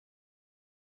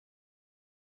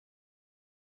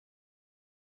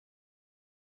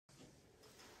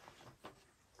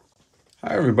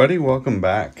Hi everybody, welcome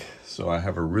back. So I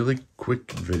have a really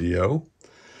quick video.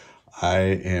 I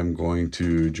am going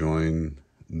to join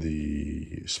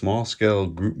the small scale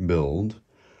group build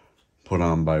put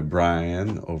on by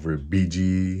Brian over at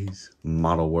BG's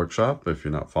Model Workshop. If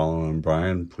you're not following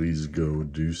Brian, please go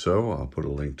do so. I'll put a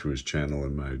link to his channel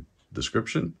in my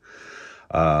description.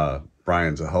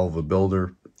 Brian's a hell of a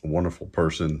builder, a wonderful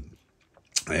person,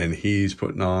 and he's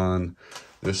putting on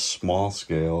this small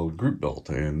scale group build,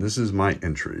 and this is my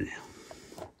entry.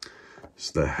 It's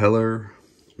the Heller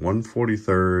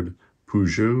 143rd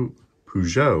Peugeot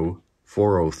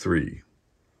 403.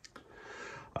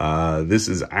 This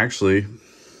is actually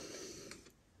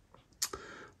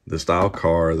the style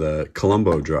car that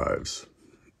Columbo drives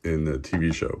in the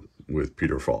TV show with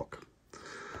Peter Falk.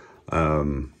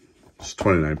 It's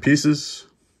 29 pieces.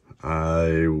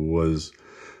 I was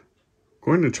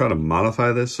going to try to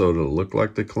modify this so it'll look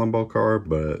like the Columbo car,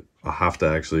 but I'll have to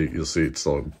actually, you'll see it's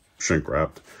still shrink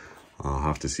wrapped. I'll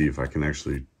have to see if I can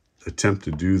actually attempt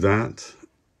to do that.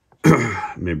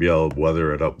 Maybe I'll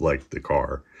weather it up like the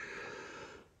car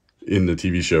in the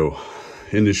TV show.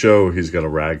 In the show, he's got a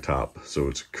rag top, so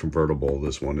it's convertible.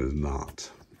 This one is not.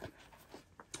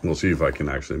 We'll see if I can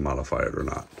actually modify it or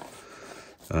not.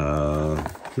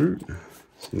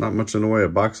 Not much in the way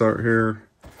of box art here.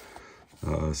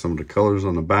 Some of the colors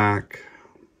on the back.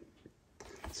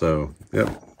 So, yep.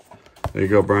 There you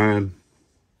go, Brian.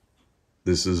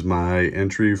 This is my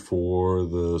entry for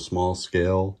the small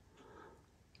scale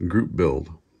group build.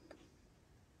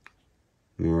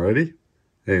 Alrighty.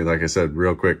 Hey, like I said,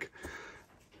 real quick.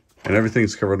 And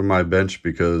everything's covered on my bench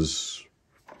because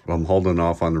I'm holding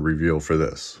off on the reveal for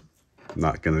this. I'm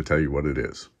not going to tell you what it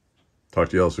is. Talk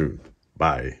to y'all soon.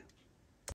 Bye.